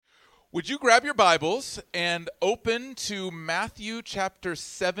Would you grab your Bibles and open to Matthew chapter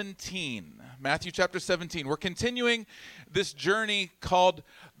 17? Matthew chapter 17. We're continuing this journey called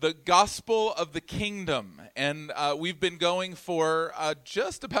the Gospel of the Kingdom. And we've been going for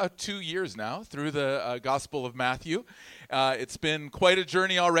just about 2 years now through the Gospel of Matthew. It's been quite a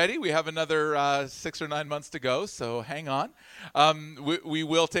journey already. We have another 6 or 9 months to go, so hang on. We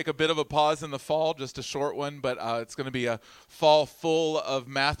will take a bit of a pause in the fall, just a short one, but it's going to be a fall full of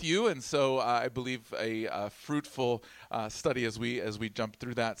Matthew, and so I believe a fruitful study as we jump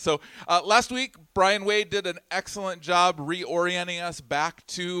through that. So last week, Brian Wade did an excellent job reorienting us back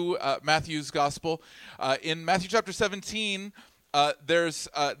to Matthew's Gospel. In Matthew chapter 17, there's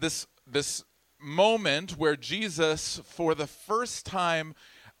this moment where Jesus, for the first time,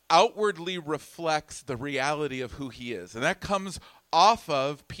 outwardly reflects the reality of who he is. And that comes off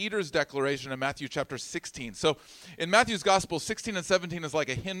of Peter's declaration in Matthew chapter 16. So in Matthew's Gospel, 16 and 17 is like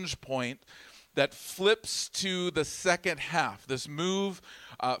a hinge point that flips to the second half. This move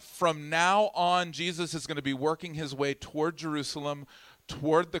from now on, Jesus is going to be working his way toward Jerusalem,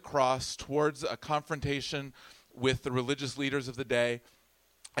 toward the cross, towards a confrontation with the religious leaders of the day,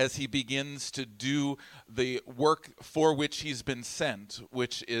 as he begins to do the work for which he's been sent,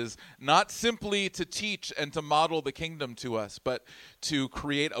 which is not simply to teach and to model the kingdom to us, but to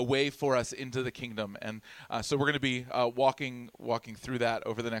create a way for us into the kingdom. And so we're going to be walking through that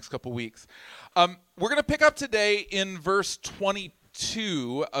over the next couple weeks. We're going to pick up today in verse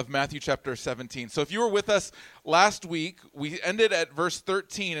 22 of Matthew chapter 17. So if you were with us last week, we ended at verse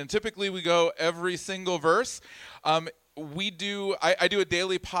 13, and typically we go every single verse. I do a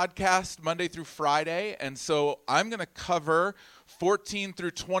daily podcast Monday through Friday, and so I'm going to cover 14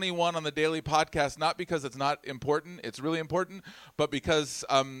 through 21 on the daily podcast, not because it's not important, it's really important, but because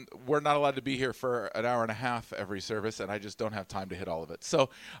we're not allowed to be here for an hour and a half every service, and I just don't have time to hit all of it. So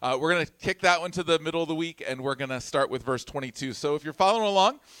we're going to kick that one to the middle of the week, and we're going to start with verse 22. So if you're following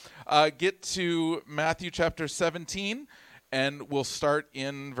along, get to Matthew chapter 17, and we'll start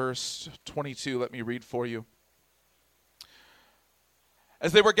in verse 22. Let me read for you.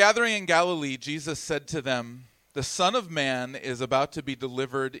 As they were gathering in Galilee, Jesus said to them, "The Son of Man is about to be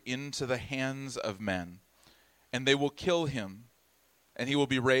delivered into the hands of men, and they will kill him, and he will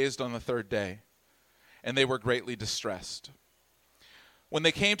be raised on the third day." And they were greatly distressed. When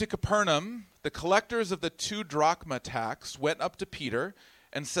they came to Capernaum, the collectors of the 2 drachma tax went up to Peter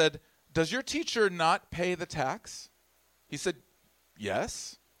and said, "Does your teacher not pay the tax?" He said,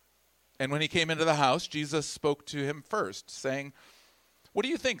 "Yes." And when he came into the house, Jesus spoke to him first, saying, "What do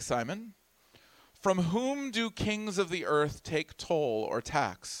you think, Simon? From whom do kings of the earth take toll or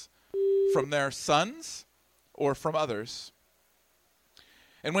tax? From their sons or from others?"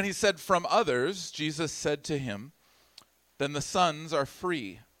 And when he said, "From others," Jesus said to him, "Then the sons are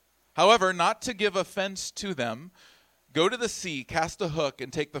free. However, not to give offense to them, go to the sea, cast a hook,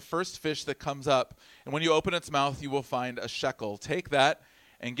 and take the first fish that comes up. And when you open its mouth, you will find a shekel. Take that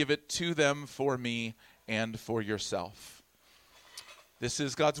and give it to them for me and for yourself." This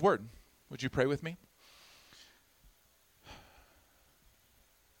is God's word. Would you pray with me?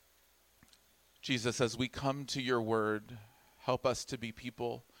 Jesus, as we come to your word, help us to be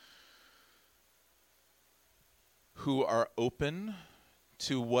people who are open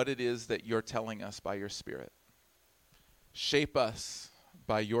to what it is that you're telling us by your Spirit. Shape us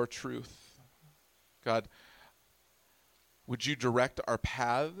by your truth. God, would you direct our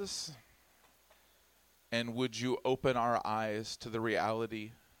paths? And would you open our eyes to the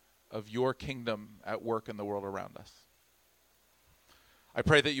reality of your kingdom at work in the world around us? I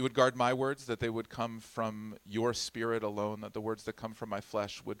pray that you would guard my words, that they would come from your Spirit alone, that the words that come from my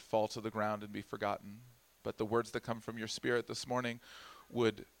flesh would fall to the ground and be forgotten. But the words that come from your Spirit this morning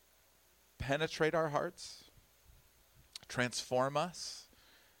would penetrate our hearts, transform us,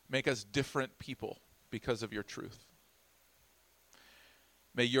 make us different people because of your truth.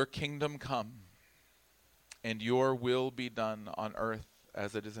 May your kingdom come, and your will be done on earth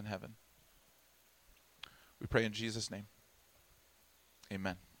as it is in heaven. We pray in Jesus' name.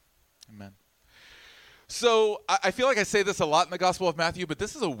 Amen. Amen. So I feel like I say this a lot in the Gospel of Matthew, but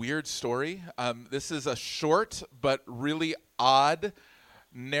this is a weird story. This is a short but really odd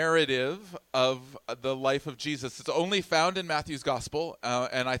narrative of the life of Jesus. It's only found in Matthew's Gospel,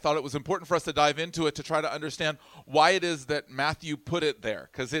 and I thought it was important for us to dive into it to try to understand why it is that Matthew put it there,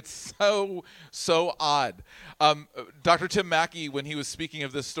 because it's so odd. Dr. Tim Mackey, when he was speaking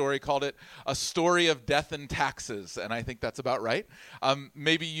of this story, called it a story of death and taxes, and I think that's about right.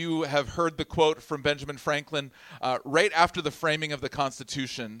 Maybe you have heard the quote from Benjamin Franklin. Right after the framing of the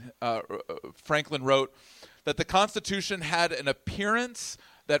Constitution, Franklin wrote that the Constitution had an appearance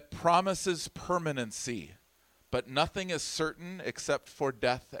that promises permanency, but nothing is certain except for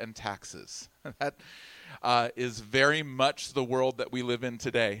death and taxes. That is very much the world that we live in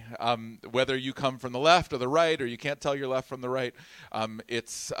today. Whether you come from the left or the right, or you can't tell your left from the right,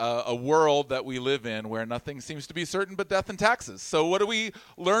 it's a world that we live in where nothing seems to be certain but death and taxes. So what do we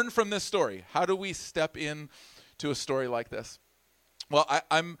learn from this story? How do we step in to a story like this? Well,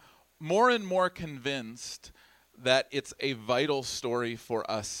 I'm more and more convinced that it's a vital story for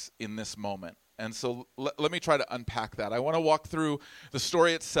us in this moment. And so let me try to unpack that. I want to walk through the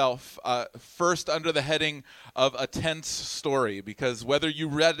story itself, first under the heading of a tense story, because whether you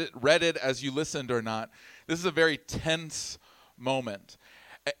read it as you listened or not, this is a very tense moment.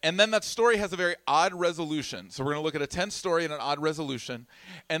 And then that story has a very odd resolution. So we're going to look at a tense story and an odd resolution.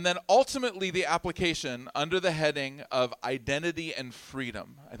 And then ultimately the application under the heading of identity and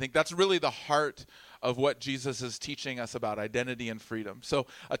freedom. I think that's really the heart of what Jesus is teaching us about identity and freedom. So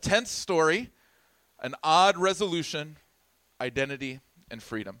a tense story, an odd resolution, identity and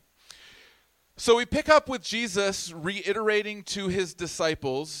freedom. So we pick up with Jesus reiterating to his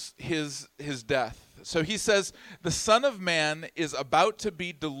disciples his death. So he says, the Son of Man is about to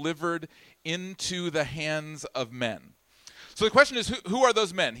be delivered into the hands of men. So the question is, who are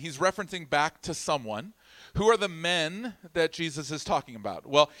those men? He's referencing back to someone. Who are the men that Jesus is talking about?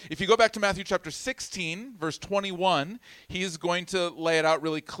 Well, if you go back to Matthew chapter 16, verse 21, he's going to lay it out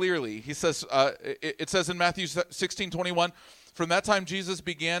really clearly. He says, it says in Matthew 16:21, from that time Jesus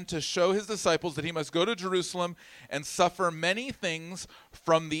began to show his disciples that he must go to Jerusalem and suffer many things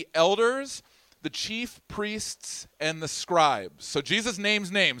from the elders, the chief priests, and the scribes. So Jesus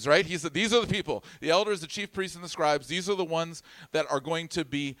names names, right? He said, these are the people, the elders, the chief priests, and the scribes. These are the ones that are going to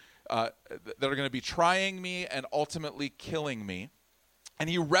be trying me and ultimately killing me. And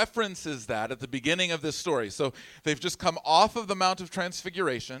he references that at the beginning of this story. So they've just come off of the Mount of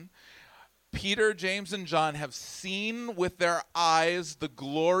Transfiguration. Peter, James, and John have seen with their eyes the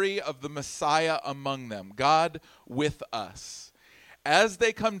glory of the Messiah among them, God with us. As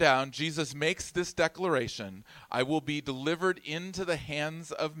they come down, Jesus makes this declaration, I will be delivered into the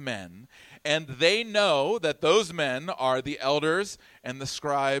hands of men. And they know that those men are the elders and the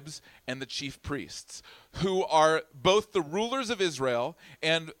scribes and the chief priests, who are both the rulers of Israel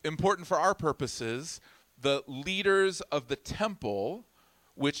and, important for our purposes, the leaders of the temple,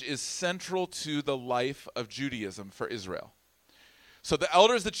 which is central to the life of Judaism for Israel. So the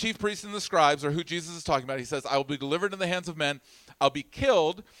elders, the chief priests, and the scribes are who Jesus is talking about. He says, I will be delivered in the hands of men. I'll be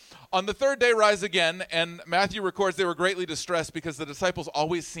killed. On the third day, rise again. And Matthew records they were greatly distressed because the disciples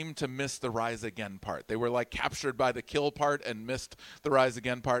always seemed to miss the rise again part. They were like captured by the kill part and missed the rise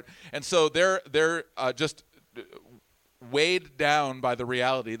again part. And so they're just weighed down by the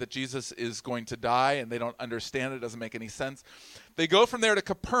reality that Jesus is going to die, and they don't understand it. It doesn't make any sense. They go from there to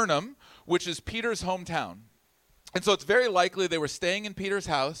Capernaum, which is Peter's hometown. And so it's very likely they were staying in Peter's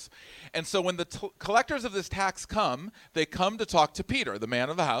house. And so when the collectors of this tax come, they come to talk to Peter, the man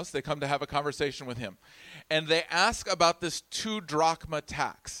of the house. They come to have a conversation with him. And they ask about this 2 drachma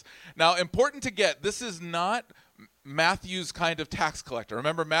tax. Now, important to get, this is not Matthew's kind of tax collector.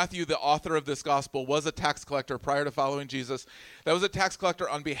 Remember, Matthew, the author of this gospel, was a tax collector prior to following Jesus. That was a tax collector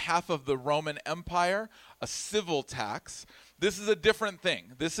on behalf of the Roman Empire, a civil tax. This is a different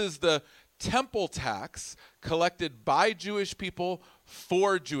thing. This is the temple tax collected by Jewish people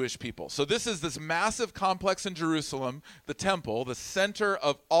for Jewish people. So this is this massive complex in Jerusalem, the temple, the center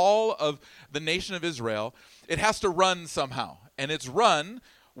of all of the nation of Israel. It has to run somehow, and it's run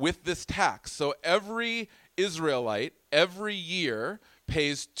with this tax. So every Israelite every year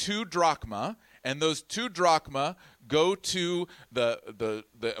pays 2 drachma, and those 2 drachma go to the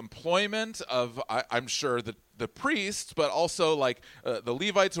employment of, I'm sure, the priests, but also like the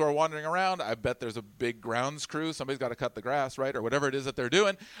Levites who are wandering around. I bet there's a big grounds crew. Somebody's got to cut the grass, right? Or whatever it is that they're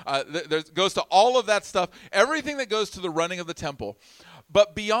doing. Goes to all of that stuff, everything that goes to the running of the temple.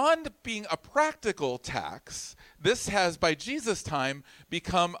 But beyond being a practical tax, this has, by Jesus' time,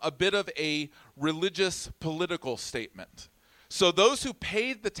 become a bit of a religious political statement. So those who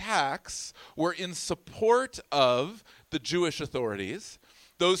paid the tax were in support of the Jewish authorities.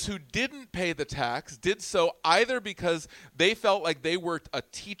 Those who didn't pay the tax did so either because they felt like they were a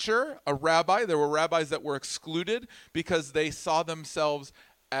teacher, a rabbi. There were rabbis that were excluded because they saw themselves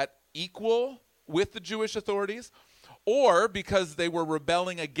at equal with the Jewish authorities, or because they were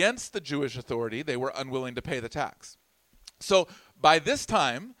rebelling against the Jewish authority. They were unwilling to pay the tax. So by this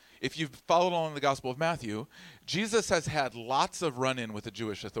time, if you've followed along the Gospel of Matthew, Jesus has had lots of run-in with the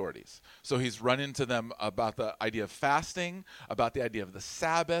Jewish authorities. So he's run into them about the idea of fasting, about the idea of the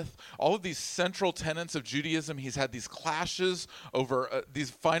Sabbath, all of these central tenets of Judaism. He's had these clashes over these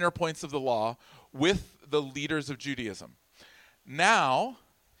finer points of the law with the leaders of Judaism. Now,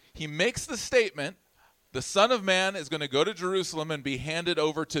 he makes the statement, the Son of Man is going to go to Jerusalem and be handed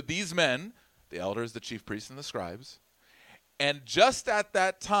over to these men, the elders, the chief priests, and the scribes. And just at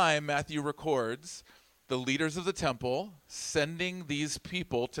that time, Matthew records the leaders of the temple sending these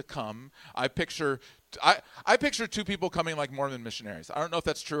people to come. I picture two people coming like Mormon missionaries. I don't know if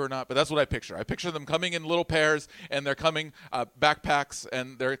that's true or not, but that's what I picture. I picture them coming in little pairs, and they're coming backpacks,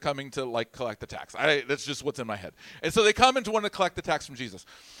 and they're coming to like collect the tax. That's just what's in my head. And so they come and want to collect the tax from Jesus.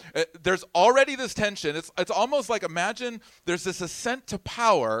 There's already this tension. It's almost like, imagine there's this ascent to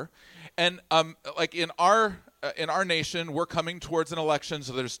power, and like in our nation, we're coming towards an election,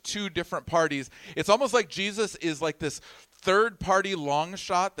 so there's two different parties. It's almost like Jesus is like this third-party long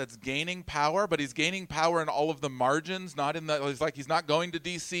shot that's gaining power, but he's gaining power in all of the margins, not in the, he's not going to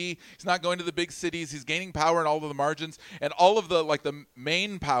D.C., he's not going to the big cities, he's gaining power in all of the margins, and all of the, like, the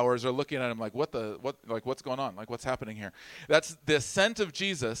main powers are looking at him like, what's going on? Like, what's happening here? That's the ascent of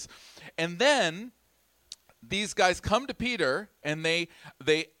Jesus. And then these guys come to Peter, and they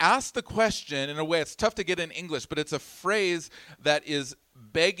ask the question in a way, it's tough to get in English, but it's a phrase that is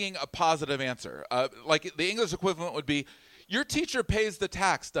begging a positive answer. Like the English equivalent would be, your teacher pays the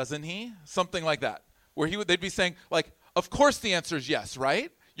tax, doesn't he? Something like that, where they'd be saying, like, of course the answer is yes,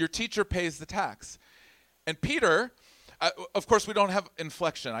 right? Your teacher pays the tax. And Peter, of course we don't have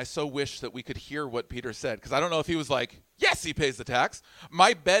inflection. I so wish that we could hear what Peter said, because I don't know if he was like, yes, he pays the tax.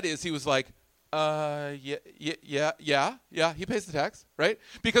 My bet is he was like, yeah, he pays the tax, right?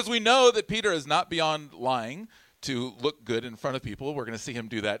 Because we know that Peter is not beyond lying to look good in front of people. We're going to see him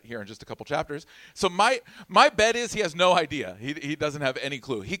do that here in just a couple chapters. So my bet is he has no idea. He doesn't have any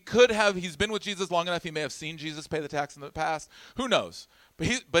clue. He could have. He's been with Jesus long enough. He may have seen Jesus pay the tax in the past. Who knows?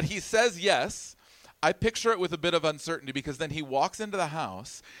 But he says yes. I picture it with a bit of uncertainty, because then he walks into the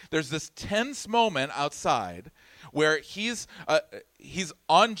house. There's this tense moment outside where he's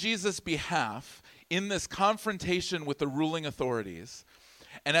on Jesus' behalf in this confrontation with the ruling authorities.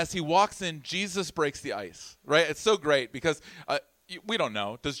 And as he walks in, Jesus breaks the ice, right? It's so great because we don't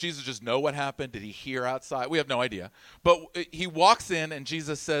know. Does Jesus just know what happened? Did he hear outside? We have no idea. But he walks in, and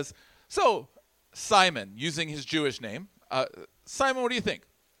Jesus says, so, Simon, using his Jewish name, Simon, what do you think?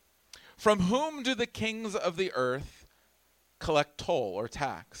 From whom do the kings of the earth collect toll or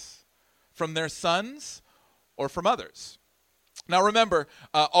tax? From their sons or from others? Now remember,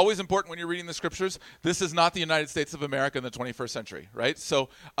 always important when you're reading the scriptures, this is not the United States of America in the 21st century, right? So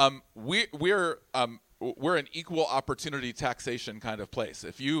we're an equal opportunity taxation kind of place.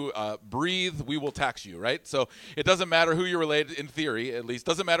 If you breathe, we will tax you, right? So it doesn't matter who you're related, in theory at least,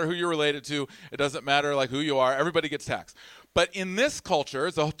 doesn't matter who you're related to, it doesn't matter like who you are, everybody gets taxed. But in this culture,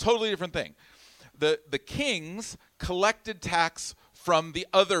 it's a totally different thing. The kings collected tax from the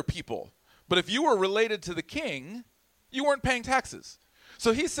other people. But if you were related to the king, you weren't paying taxes.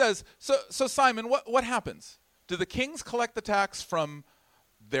 So he says, so Simon, what happens? Do the kings collect the tax from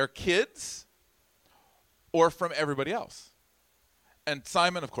their kids or from everybody else? And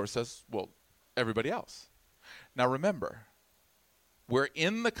Simon, of course, says, well, everybody else. Now remember, we're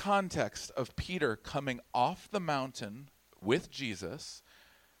in the context of Peter coming off the mountain with Jesus,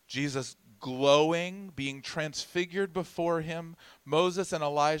 Jesus glowing, being transfigured before him, Moses and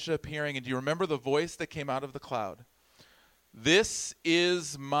Elijah appearing. And do you remember the voice that came out of the cloud? This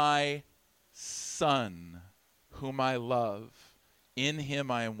is my son, whom I love. In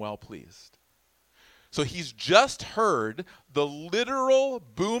him I am well pleased. So he's just heard the literal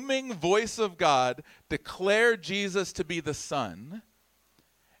booming voice of God declare Jesus to be the son.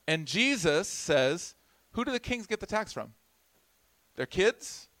 And Jesus says, who do the kings get the tax from? Their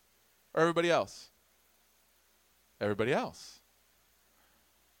kids or everybody else? Everybody else.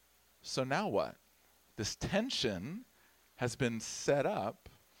 So now what? This tension has been set up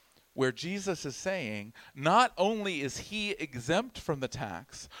where Jesus is saying, not only is he exempt from the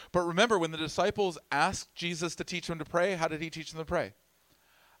tax, but remember when the disciples asked Jesus to teach them to pray, how did he teach them to pray?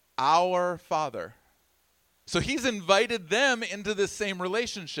 Our Father. So he's invited them into this same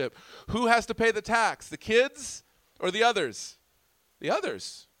relationship. Who has to pay the tax? The kids or the others? The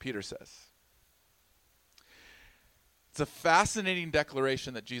others, Peter says. It's a fascinating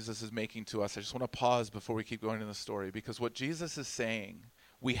declaration that Jesus is making to us. I just want to pause before we keep going in the story, because what Jesus is saying,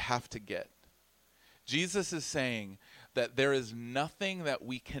 we have to get. Jesus is saying that there is nothing that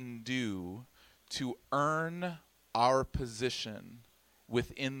we can do to earn our position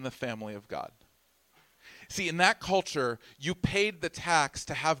within the family of God. See, in that culture, you paid the tax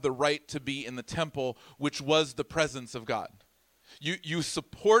to have the right to be in the temple, which was the presence of God. You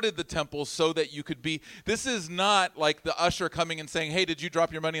supported the temple so that you could be. This is not like the usher coming and saying, hey, did you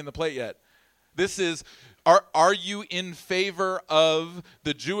drop your money in the plate yet? This is, are you in favor of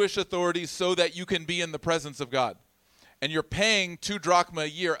the Jewish authorities so that you can be in the presence of God? And you're paying 2 drachma a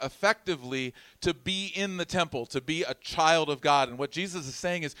year effectively to be in the temple, to be a child of God. And what Jesus is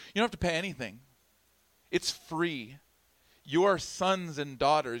saying is, you don't have to pay anything. It's free. You're sons and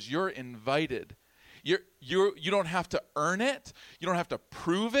daughters. You're invited. You don't have to earn it. You don't have to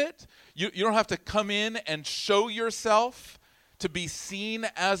prove it. You don't have to come in and show yourself to be seen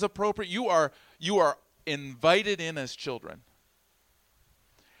as appropriate. You are invited in as children.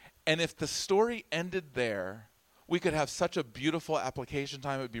 And if the story ended there, we could have such a beautiful application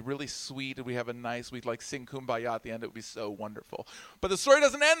time. It would be really sweet, and we'd like sing Kumbaya at the end. It would be so wonderful. But the story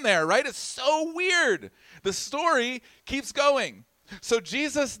doesn't end there, right? It's so weird. The story keeps going. So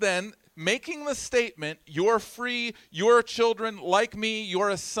Jesus then, making the statement, you're free, you're children like me, you're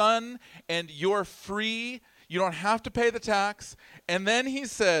a son, and you're free. You don't have to pay the tax. And then he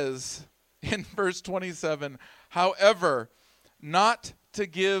says in verse 27, however, not to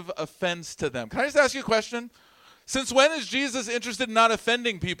give offense to them. Can I just ask you a question? Since when is Jesus interested in not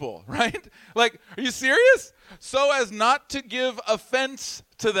offending people, right? Like, are you serious? So as not to give offense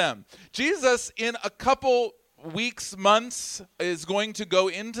to them. Jesus, in a couple weeks, months, is going to go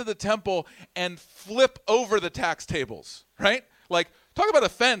into the temple and flip over the tax tables, right? Like, talk about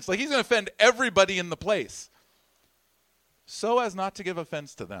offense. Like, he's going to offend everybody in the place. So as not to give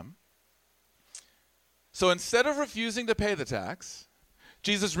offense to them. So instead of refusing to pay the tax,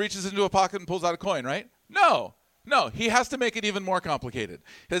 Jesus reaches into a pocket and pulls out a coin, right? No, he has to make it even more complicated.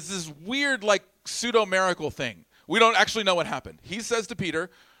 There's this weird, like, pseudo-miracle thing. We don't actually know what happened. He says to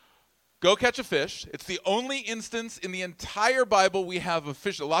Peter, go catch a fish. It's the only instance in the entire Bible we have of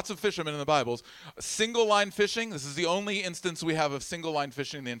fish. Lots of fishermen in the Bibles. Single-line fishing. This is the only instance we have of single-line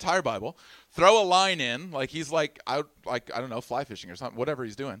fishing in the entire Bible. Throw a line in, like he's out, like, I don't know, fly fishing or something, whatever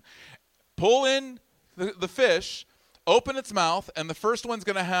he's doing. Pull in the fish, open its mouth, and the first one's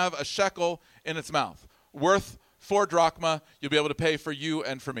going to have a shekel in its mouth, worth 4 drachma. You'll be able to pay for you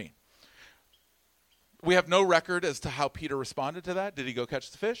and for me. We have no record as to how Peter responded to that. Did he go catch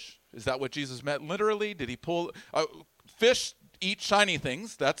the fish? Is that what Jesus meant literally? Did he pull? Fish eat shiny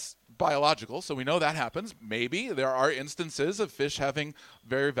things. That's biological, so we know that happens. Maybe there are instances of fish having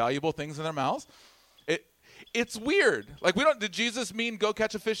very valuable things in their mouths. It's weird. Like, did Jesus mean go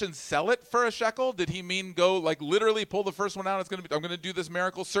catch a fish and sell it for a shekel? Did he mean go, like, literally pull the first one out? I'm going to do this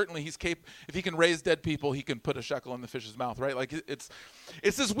miracle. Certainly he's capable. If he can raise dead people, he can put a shekel in the fish's mouth, right? Like, it's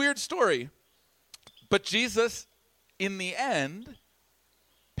this weird story. But Jesus, in the end,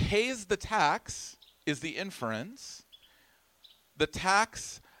 pays the tax, is the inference, the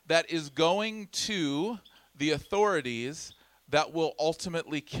tax that is going to the authorities that will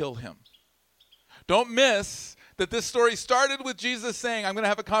ultimately kill him. Don't miss that this story started with Jesus saying, I'm going to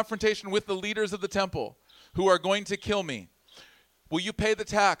have a confrontation with the leaders of the temple who are going to kill me. Will you pay the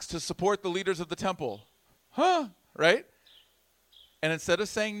tax to support the leaders of the temple? Right? And instead of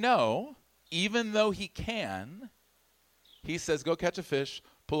saying no, even though he can, he says, go catch a fish,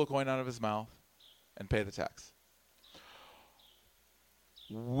 pull a coin out of his mouth, and pay the tax.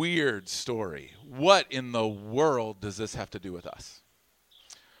 Weird story. What in the world does this have to do with us?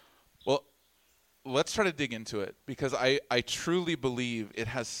 Well, let's try to dig into it, because I truly believe it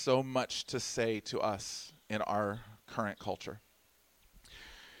has so much to say to us in our current culture.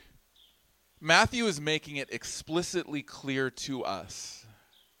 Matthew is making it explicitly clear to us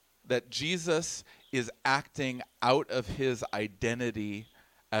that Jesus is acting out of his identity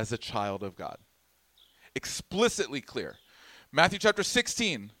as a child of God. Explicitly clear. Matthew chapter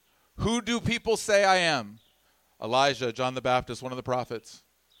 16, who do people say I am? Elijah, John the Baptist, one of the prophets.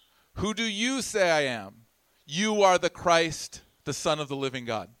 Who do you say I am? You are the Christ, the Son of the living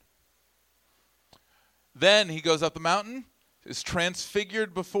God. Then he goes up the mountain, is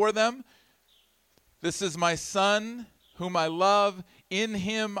transfigured before them. This is my Son, whom I love. In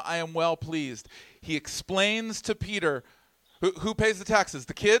him I am well pleased. He explains to Peter, who pays the taxes?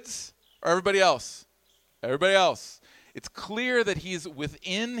 The kids or everybody else? Everybody else. It's clear that he's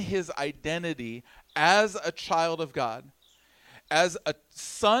within his identity as a child of God. As a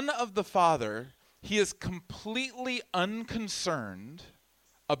son of the Father, he is completely unconcerned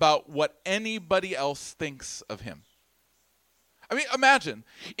about what anybody else thinks of him. I mean, imagine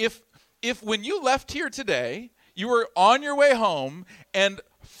if when you left here today, you were on your way home, and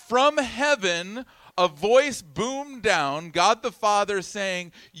from heaven, a voice boomed down, God the Father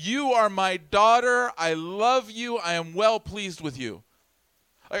saying, "You are my daughter. I love you. I am well pleased with you."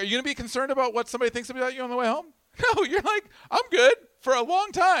 Are you going to be concerned about what somebody thinks about you on the way home? No, you're like, I'm good for a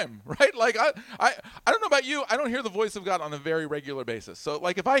long time, right? Like, I don't know about you. I don't hear the voice of God on a very regular basis. So,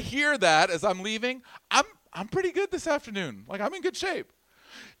 like, if I hear that as I'm leaving, I'm pretty good this afternoon. Like, I'm in good shape.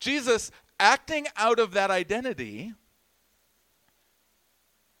 Jesus, acting out of that identity,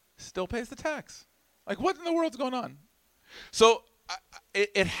 still pays the tax. Like, what in the world's going on? So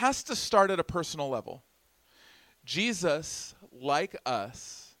it has to start at a personal level. Jesus, like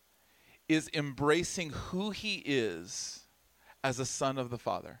us, is embracing who he is as a son of the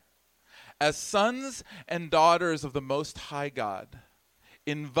Father. As sons and daughters of the Most High God,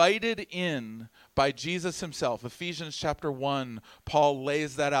 invited in by Jesus himself. Ephesians chapter 1, Paul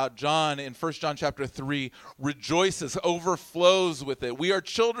lays that out. John, in 1 John chapter 3, rejoices, overflows with it. We are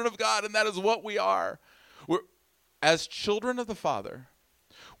children of God, and that is what we are. As children of the Father,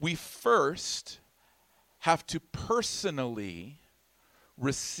 we first have to personally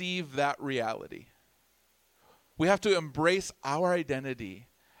receive that reality. We have to embrace our identity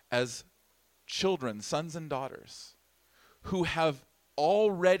as children, sons and daughters, who have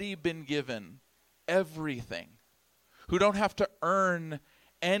already been given everything, who don't have to earn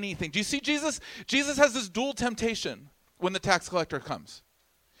anything. Do you see Jesus? Jesus has this dual temptation when the tax collector comes.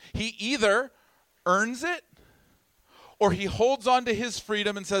 He either earns it or he holds on to his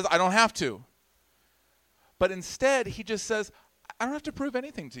freedom and says, I don't have to. But instead, he just says, I don't have to prove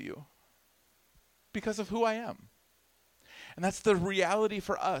anything to you because of who I am. And that's the reality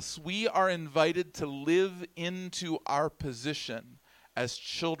for us. We are invited to live into our position as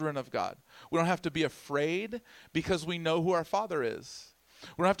children of God. We don't have to be afraid because we know who our Father is.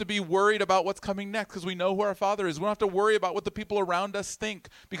 We don't have to be worried about what's coming next because we know who our Father is. We don't have to worry about what the people around us think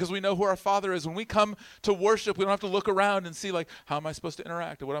because we know who our Father is. When we come to worship, we don't have to look around and see, like, how am I supposed to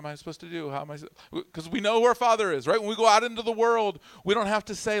interact? Or what am I supposed to do? Because we know who our Father is, right? When we go out into the world, we don't have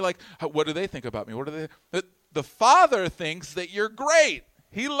to say, like, what do they think about me? What do they? The Father thinks that you're great.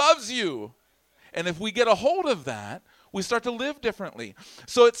 He loves you. And if we get a hold of that, we start to live differently.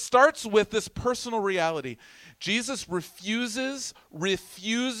 So it starts with this personal reality. Jesus refuses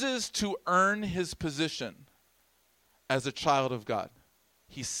to earn his position as a child of God.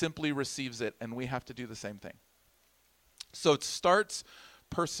 He simply receives it, and we have to do the same thing. So it starts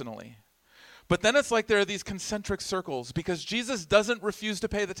personally. But then it's like there are these concentric circles because Jesus doesn't refuse to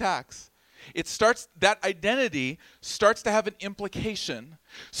pay the tax. That identity starts to have an implication.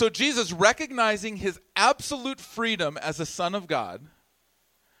 So Jesus, recognizing his absolute freedom as a son of God,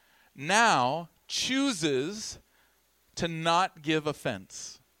 now chooses to not give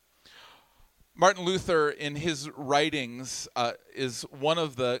offense. Martin Luther, in his writings, is one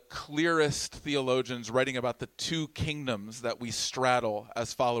of the clearest theologians writing about the two kingdoms that we straddle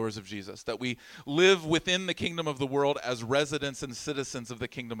as followers of Jesus, that we live within the kingdom of the world as residents and citizens of the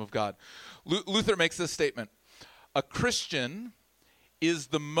kingdom of God. Luther makes this statement: a Christian is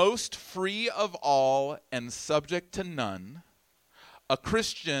the most free of all and subject to none. A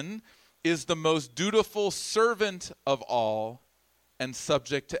Christian is the most dutiful servant of all and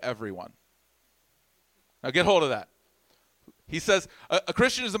subject to everyone. Now get hold of that. He says a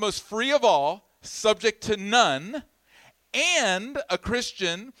Christian is the most free of all, subject to none, and a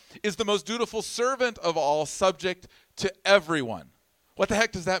Christian is the most dutiful servant of all, subject to everyone. What the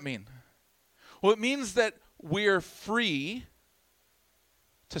heck does that mean? Well, it means that we're free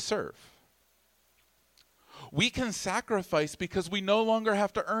to serve. We can sacrifice because we no longer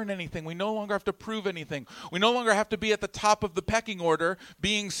have to earn anything. We no longer have to prove anything. We no longer have to be at the top of the pecking order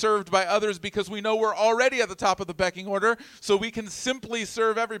being served by others because we know we're already at the top of the pecking order, so we can simply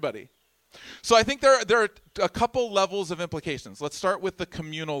serve everybody. So I think there are a couple levels of implications. Let's start with the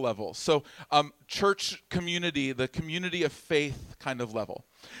communal level. So church community, the community of faith kind of level.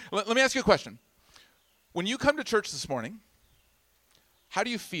 Let me ask you a question. When you come to church this morning, how do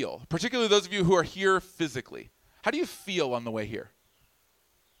you feel? Particularly those of you who are here physically. How do you feel on the way here?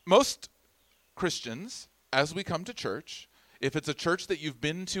 Most Christians, as we come to church, if it's a church that you've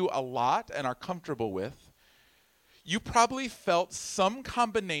been to a lot and are comfortable with, you probably felt some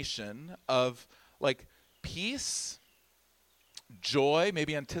combination of like peace, joy,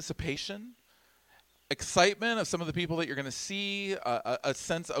 maybe anticipation, excitement of some of the people that you're going to see, a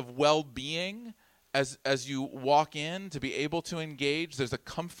sense of well-being, as you walk in to be able to engage. There's a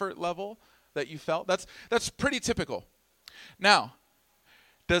comfort level that you felt. That's pretty typical. Now,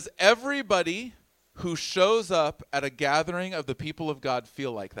 does everybody who shows up at a gathering of the people of God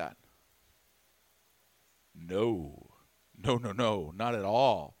feel like that? No, not at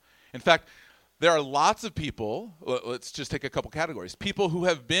all. In fact, There are lots of people, let's just take a couple categories, people who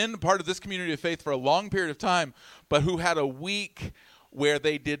have been part of this community of faith for a long period of time, but who had a week where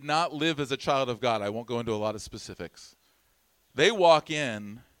they did not live as a child of God. I won't go into a lot of specifics. They walk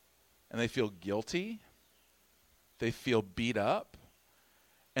in and they feel guilty, they feel beat up,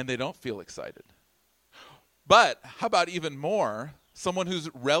 and they don't feel excited. But how about even more, someone who's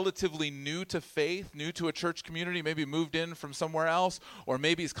relatively new to faith, new to a church community, maybe moved in from somewhere else, or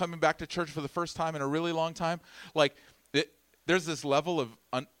maybe is coming back to church for the first time in a really long time. There's this level of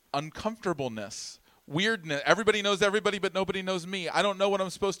uncomfortableness, weirdness. Everybody knows everybody, but nobody knows me. I don't know what I'm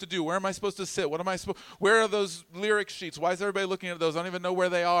supposed to do. Where am I supposed to sit? Where are those lyric sheets? Why is everybody looking at those? I don't even know where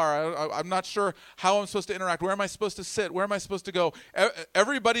they are. I'm not sure how I'm supposed to interact. Where am I supposed to sit? Where am I supposed to go?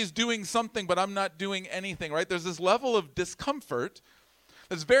 Everybody's doing something, but I'm not doing anything, right? There's this level of discomfort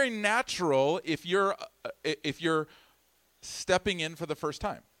that's very natural if you're stepping in for the first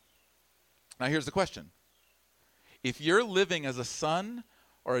time. Now here's the question. If you're living as a son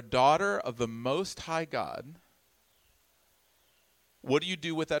or a daughter of the Most High God, what do you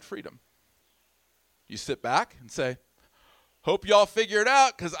do with that freedom? You sit back and say, hope y'all figure it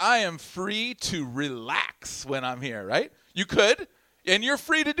out because I am free to relax when I'm here, right? You could, and you're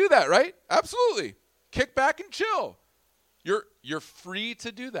free to do that, right? Absolutely. Kick back and chill. You're free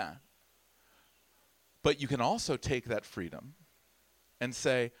to do that. But you can also take that freedom and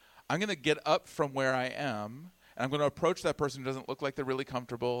say, I'm going to get up from where I am, and I'm going to approach that person who doesn't look like they're really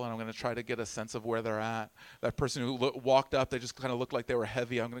comfortable, and I'm going to try to get a sense of where they're at. That person who walked up, they just kind of looked like they were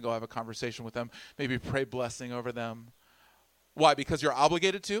heavy. I'm going to go have a conversation with them, maybe pray blessing over them. Why? Because you're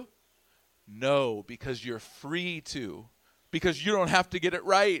obligated to? No, because you're free to. Because you don't have to get it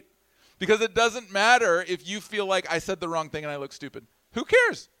right. Because it doesn't matter if you feel like I said the wrong thing and I look stupid. Who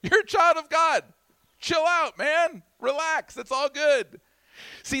cares? You're a child of God. Chill out, man. Relax. It's all good.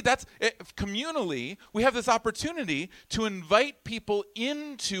 See, that's communally, we have this opportunity to invite people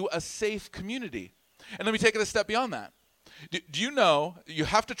into a safe community. And let me take it a step beyond that. Do you know, you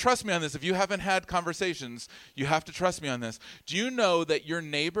have to trust me on this. If you haven't had conversations, you have to trust me on this. Do you know that your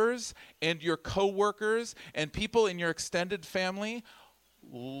neighbors and your coworkers and people in your extended family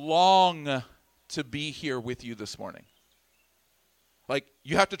long to be here with you this morning? Like,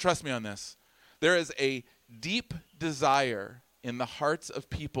 you have to trust me on this. There is a deep desire in the hearts of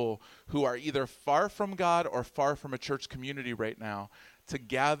people who are either far from God or far from a church community right now to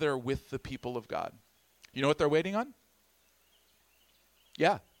gather with the people of God. You know what they're waiting on?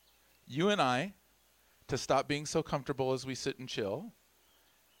 Yeah, you and I to stop being so comfortable as we sit and chill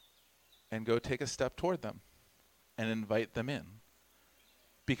and go take a step toward them and invite them in.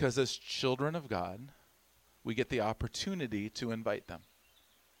 Because as children of God, we get the opportunity to invite them.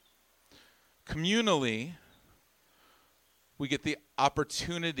 Communally, we get the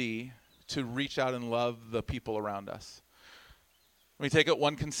opportunity to reach out and love the people around us. Let me take it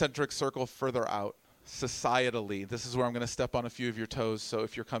one concentric circle further out. Societally, this is where I'm going to step on a few of your toes, so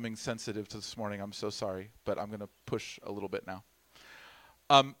if you're coming sensitive to this morning, I'm so sorry, but I'm going to push a little bit now.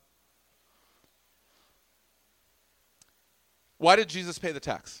 Why did Jesus pay the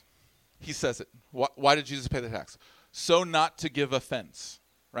tax? He says it. Why did Jesus pay the tax? So not to give offense,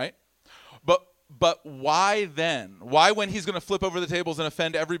 right? But why then? Why, when he's going to flip over the tables and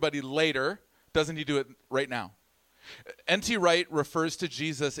offend everybody later, doesn't he do it right now? N.T. Wright refers to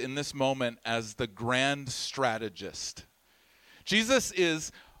Jesus in this moment as the grand strategist. Jesus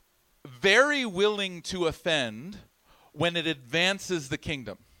is very willing to offend when it advances the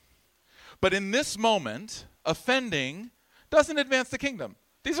kingdom. But in this moment, offending doesn't advance the kingdom.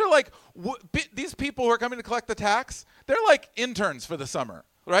 These are like, these people who are coming to collect the tax, they're like interns for the summer.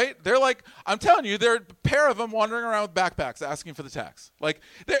 Right? They're like, I'm telling you, there are a pair of them wandering around with backpacks asking for the tax. Like,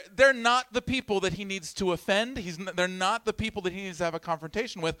 they're not the people that he needs to offend. They're not the people that he needs to have a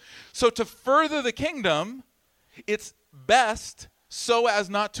confrontation with. So to further the kingdom, it's best so as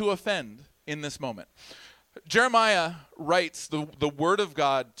not to offend in this moment. Jeremiah writes the word of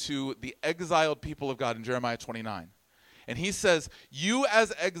God to the exiled people of God in Jeremiah 29. And he says, you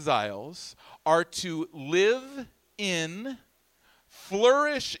as exiles are to live in,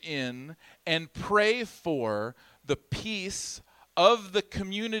 flourish in, and pray for the peace of the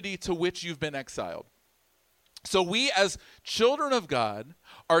community to which you've been exiled. So we as children of God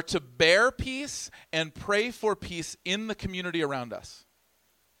are to bear peace and pray for peace in the community around us.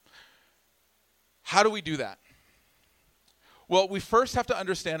 How do we do that? Well, we first have to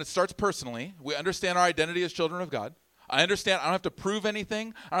understand, it starts personally. We understand our identity as children of God. I understand I don't have to prove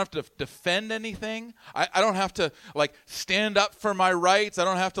anything. I don't have to defend anything. I don't have to stand up for my rights. I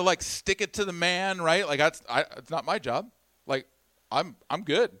don't have to stick it to the man, right? It's not my job. I'm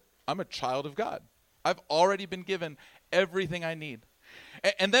good. I'm a child of God. I've already been given everything I need.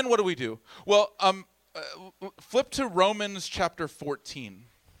 And then what do we do? Well, flip to Romans chapter 14.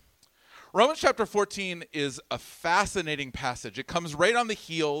 Romans chapter 14 is a fascinating passage. It comes right on the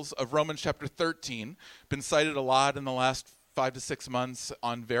heels of Romans chapter 13. Been cited a lot in the last 5 to 6 months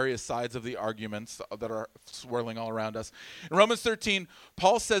on various sides of the arguments that are swirling all around us. In Romans 13,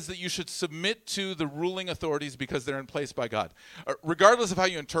 Paul says that you should submit to the ruling authorities because they're in place by God. Regardless of how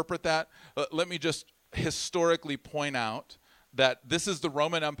you interpret that, let me just historically point out that this is the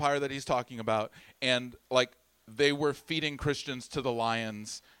Roman Empire that he's talking about, and like they were feeding Christians to the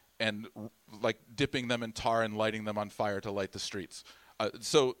lions and like dipping them in tar and lighting them on fire to light the streets.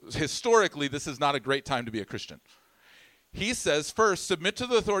 So historically, this is not a great time to be a Christian. He says, first, submit to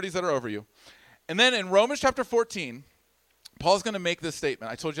the authorities that are over you. And then in Romans chapter 14, Paul's going to make this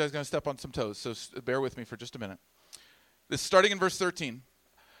statement. I told you I was going to step on some toes, so bear with me for just a minute. This starting in verse 13.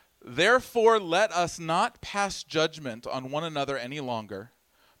 Therefore, let us not pass judgment on one another any longer,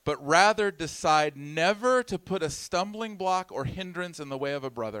 but rather decide never to put a stumbling block or hindrance in the way of a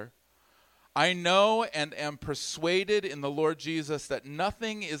brother. I know and am persuaded in the Lord Jesus that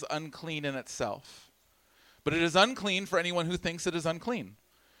nothing is unclean in itself, but it is unclean for anyone who thinks it is unclean.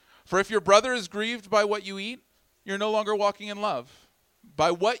 For if your brother is grieved by what you eat, you're no longer walking in love. By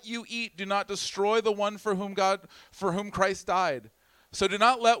what you eat, do not destroy the one for whom Christ died. So do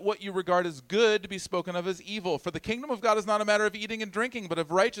not let what you regard as good be spoken of as evil. For the kingdom of God is not a matter of eating and drinking, but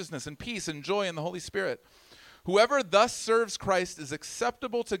of righteousness and peace and joy in the Holy Spirit. Whoever thus serves Christ is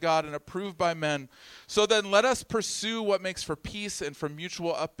acceptable to God and approved by men. So then let us pursue what makes for peace and for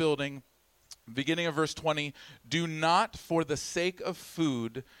mutual upbuilding. Beginning of verse 20, do not for the sake of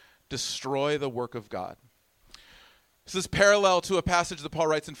food destroy the work of God. This is parallel to a passage that Paul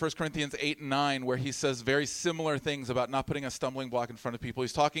writes in 1 Corinthians 8 and 9, where he says very similar things about not putting a stumbling block in front of people.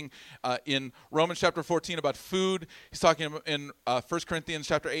 He's talking in Romans chapter 14 about food. He's talking in 1 Corinthians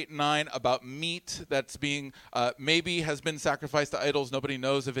chapter 8 and 9 about meat that's being, maybe has been sacrificed to idols. Nobody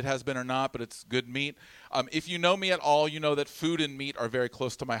knows if it has been or not, but it's good meat. If you know me at all, you know that food and meat are very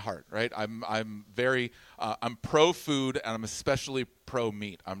close to my heart, right? I'm pro food, and I'm especially pro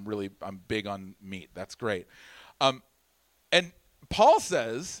meat. I'm big on meat. That's great. And Paul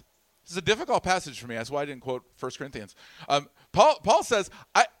says, this is a difficult passage for me. That's why I didn't quote 1 Corinthians. Paul says,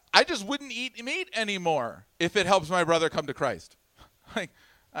 I just wouldn't eat meat anymore if it helps my brother come to Christ.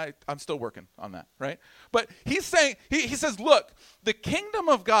 I'm still working on that, right? But he's saying, he says, look, the kingdom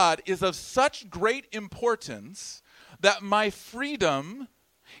of God is of such great importance that my freedom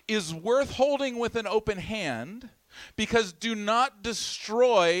is worth holding with an open hand, because do not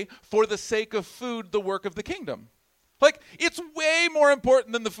destroy for the sake of food the work of the kingdom. Like, it's way more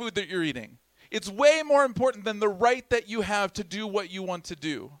important than the food that you're eating. It's way more important than the right that you have to do what you want to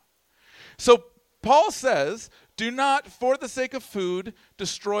do. So Paul says, do not, for the sake of food,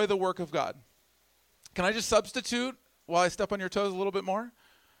 destroy the work of God. Can I just substitute while I step on your toes a little bit more?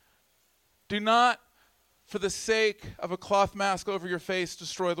 Do not, for the sake of a cloth mask over your face,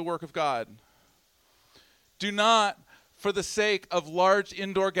 destroy the work of God. Do not, for the sake of large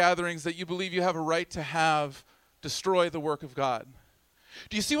indoor gatherings that you believe you have a right to have, destroy the work of God.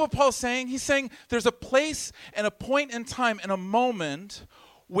 Do you see what Paul's saying? He's saying there's a place and a point in time and a moment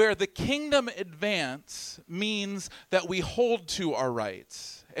where the kingdom advance means that we hold to our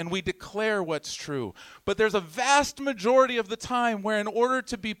rights and we declare what's true. But there's a vast majority of the time where in order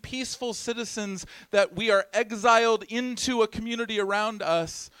to be peaceful citizens that we are exiled into a community around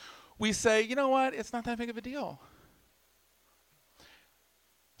us, we say, you know what, it's not that big of a deal.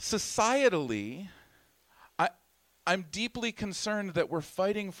 Societally, I'm deeply concerned that we're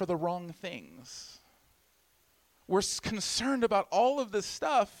fighting for the wrong things. We're concerned about all of this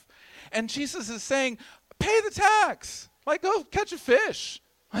stuff, and Jesus is saying, pay the tax. Like, go catch a fish.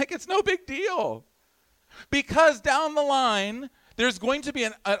 Like, it's no big deal. Because down the line, there's going to be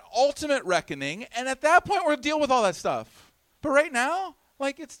an ultimate reckoning, and at that point, we'll deal with all that stuff. But right now,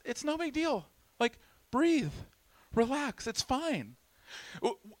 like, it's no big deal. Like, breathe. Relax. It's fine.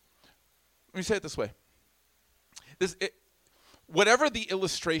 Let me say it this way. Whatever the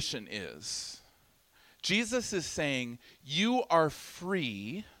illustration is, Jesus is saying you are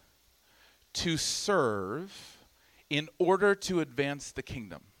free to serve in order to advance the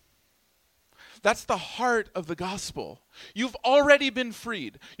kingdom. That's the heart of the gospel. You've already been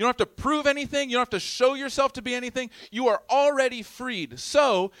freed. You don't have to prove anything. You don't have to show yourself to be anything. You are already freed.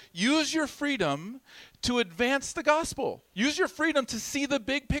 So use your freedom to advance the gospel. Use your freedom to see the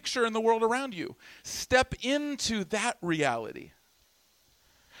big picture in the world around you. Step into that reality.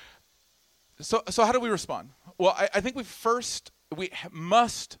 So how do we respond? Well, I think we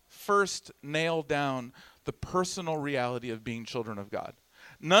must first nail down the personal reality of being children of God.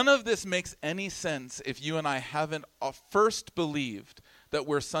 None of this makes any sense if you and I haven't first believed that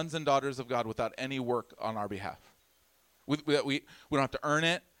we're sons and daughters of God without any work on our behalf. We don't have to earn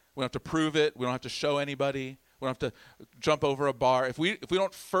it. We don't have to prove it. We don't have to show anybody. We don't have to jump over a bar. If we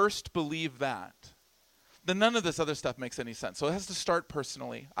don't first believe that, then none of this other stuff makes any sense. So it has to start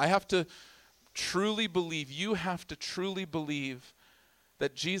personally. I have to truly believe, you have to truly believe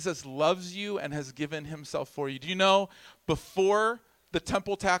that Jesus loves you and has given himself for you. Do you know, before the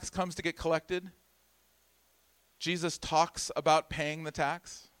temple tax comes to get collected, Jesus talks about paying the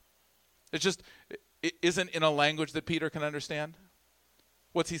tax? It isn't in a language that Peter can understand.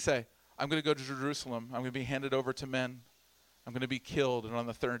 What's he say? I'm going to go to Jerusalem. I'm going to be handed over to men. I'm going to be killed and on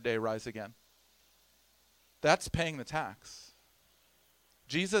the third day rise again. That's paying the tax.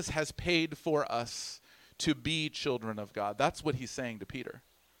 Jesus has paid for us to be children of God. That's what he's saying to Peter.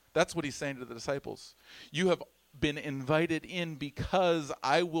 That's what he's saying to the disciples. You have been invited in because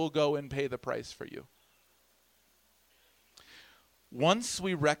I will go and pay the price for you. Once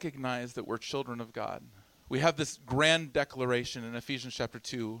we recognize that we're children of God, we have this grand declaration in Ephesians chapter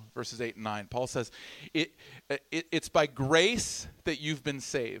 2, verses 8 and 9. Paul says, it's by grace that you've been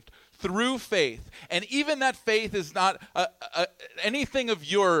saved, through faith. And even that faith is not anything of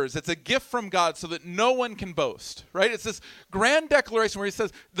yours. It's a gift from God so that no one can boast, right? It's this grand declaration where he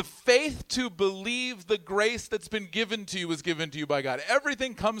says, the faith to believe the grace that's been given to you was given to you by God.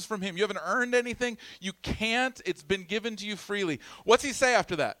 Everything comes from him. You haven't earned anything. You can't. It's been given to you freely. What's he say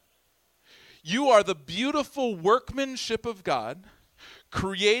after that? You are the beautiful workmanship of God,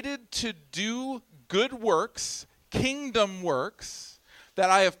 created to do good works, kingdom works,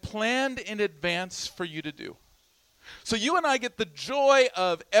 that I have planned in advance for you to do. So you and I get the joy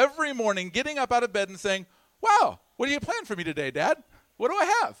of every morning getting up out of bed and saying, wow, what do you plan for me today, Dad? What do I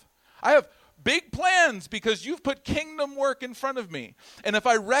have? I have big plans because you've put kingdom work in front of me. And if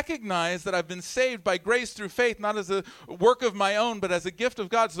I recognize that I've been saved by grace through faith, not as a work of my own, but as a gift of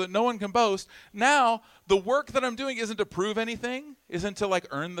God so that no one can boast, now the work that I'm doing isn't to prove anything, isn't to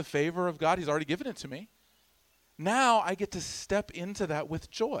earn the favor of God. He's already given it to me. Now I get to step into that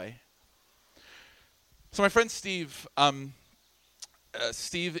with joy. So my friend Steve,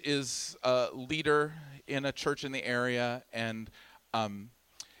 Steve is a leader in a church in the area and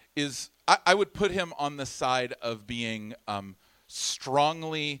I would put him on the side of being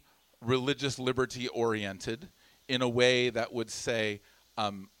strongly religious liberty oriented in a way that would say,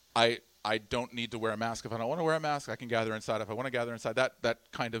 I don't need to wear a mask. If I don't want to wear a mask, I can gather inside. If I want to gather inside, that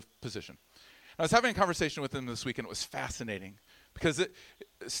kind of position. I was having a conversation with him this week, and it was fascinating because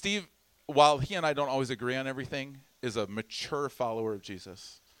Steve, while he and I don't always agree on everything, is a mature follower of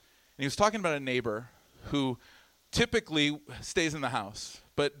Jesus. And he was talking about a neighbor who typically stays in the house,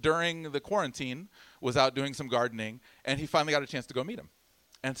 but during the quarantine was out doing some gardening, and he finally got a chance to go meet him.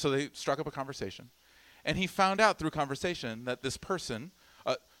 And so they struck up a conversation. And he found out through conversation that this person,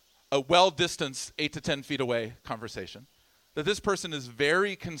 a well-distanced 8 to 10 feet away conversation, that this person is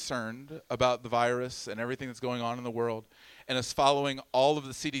very concerned about the virus and everything that's going on in the world and is following all of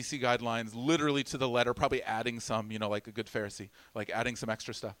the CDC guidelines literally to the letter, probably adding some, like a good Pharisee, like adding some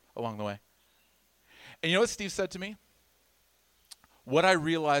extra stuff along the way. And you know what Steve said to me? What I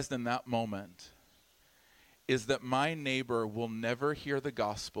realized in that moment is that my neighbor will never hear the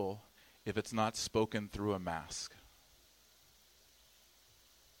gospel if it's not spoken through a mask.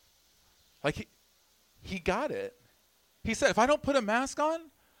 He got it. He said, if I don't put a mask on,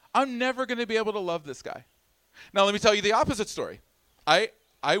 I'm never going to be able to love this guy. Now, let me tell you the opposite story.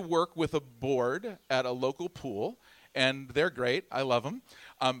 I work with a board at a local pool, and they're great. I love them.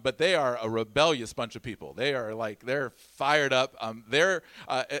 But they are a rebellious bunch of people. They're fired up.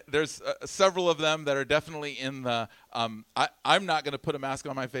 There's several of them that are definitely in the, I'm not going to put a mask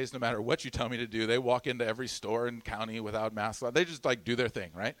on my face no matter what you tell me to do. They walk into every store in county without masks on. They just do their thing,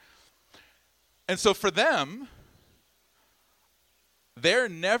 right? And so for them, they're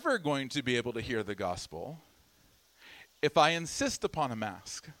never going to be able to hear the gospel if I insist upon a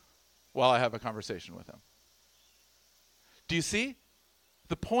mask while I have a conversation with them. Do you see?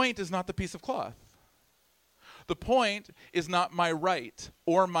 The point is not the piece of cloth. The point is not my right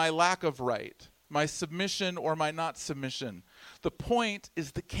or my lack of right, my submission or my not submission. The point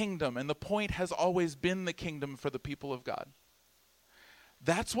is the kingdom, and the point has always been the kingdom for the people of God.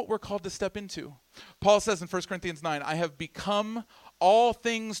 That's what we're called to step into. Paul says in 1 Corinthians 9, I have become all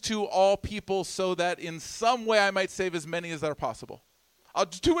things to all people so that in some way I might save as many as that are possible. I'll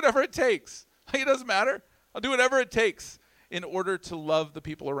just do whatever it takes. It doesn't matter. I'll do whatever it takes in order to love the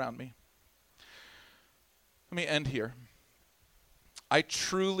people around me. Let me end here. I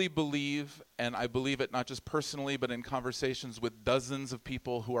truly believe, and I believe it not just personally, but in conversations with dozens of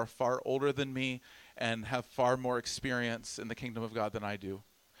people who are far older than me and have far more experience in the kingdom of God than I do.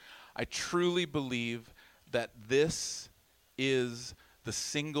 I truly believe that this is the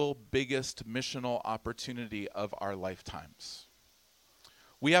single biggest missional opportunity of our lifetimes.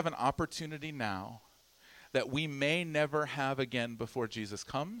 We have an opportunity now that we may never have again before Jesus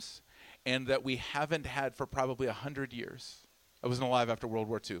comes, and that we haven't had for probably 100 years. I wasn't alive after World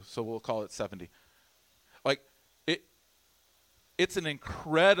War II, so we'll call it 70. It's an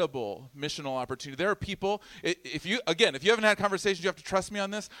incredible missional opportunity. There are people, if you haven't had conversations, you have to trust me on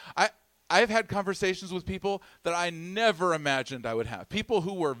this. I've had conversations with people that I never imagined I would have. People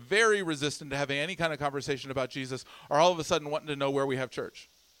who were very resistant to having any kind of conversation about Jesus are all of a sudden wanting to know where we have church.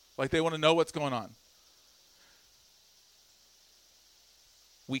 Like they want to know what's going on.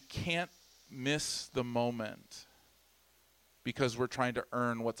 We can't miss the moment because we're trying to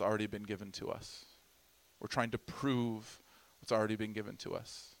earn what's already been given to us. We're trying to prove what's already been given to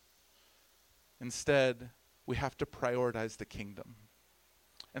us. Instead, we have to prioritize the kingdom.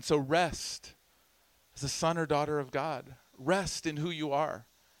 And so rest as a son or daughter of God. Rest in who you are.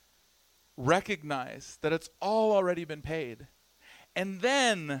 Recognize that it's all already been paid. And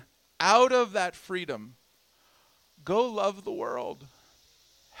then, out of that freedom, go love the world.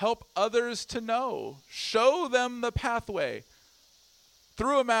 Help others to know. Show them the pathway.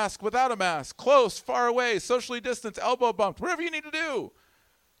 Through a mask, without a mask, close, far away, socially distanced, elbow bumped, whatever you need to do.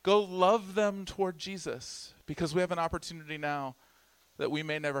 Go love them toward Jesus, because we have an opportunity now that we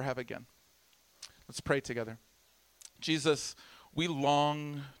may never have again. Let's pray together. Jesus, we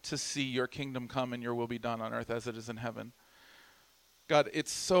long to see your kingdom come and your will be done on earth as it is in heaven. God,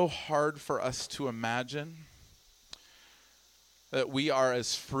 it's so hard for us to imagine that we are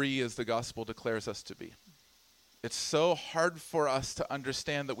as free as the gospel declares us to be. It's so hard for us to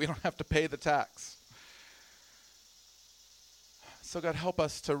understand that we don't have to pay the tax. So God, help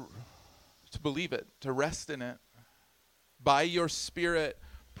us to believe it, to rest in it. By your Spirit,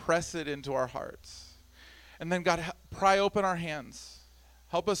 press it into our hearts. And then God, pry open our hands.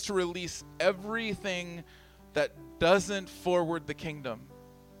 Help us to release everything that doesn't forward the kingdom.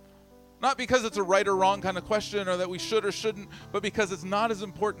 Not because it's a right or wrong kind of question or that we should or shouldn't, but because it's not as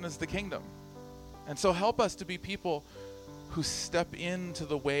important as the kingdom. And so help us to be people who step into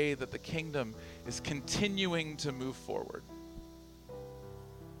the way that the kingdom is continuing to move forward.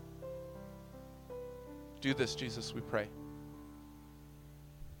 Do this, Jesus, we pray.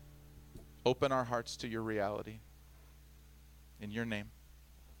 Open our hearts to your reality. In your name,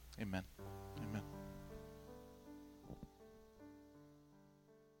 amen.